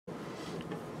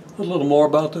A little more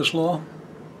about this law.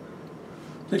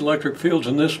 The electric field's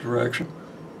in this direction.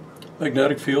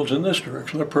 Magnetic field's in this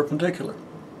direction. They're perpendicular.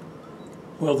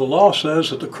 Well, the law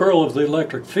says that the curl of the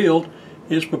electric field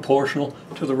is proportional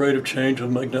to the rate of change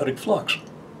of magnetic flux.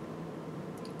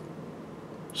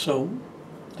 So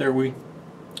there we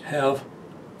have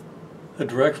a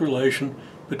direct relation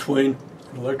between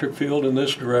an electric field in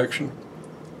this direction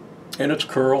and its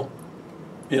curl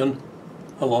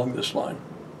along this line.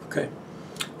 Okay,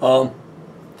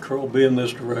 curl will be in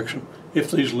this direction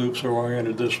if these loops are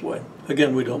oriented this way.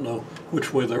 Again, we don't know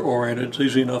which way they're oriented. It's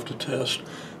easy enough to test,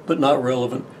 but not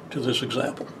relevant to this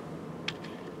example.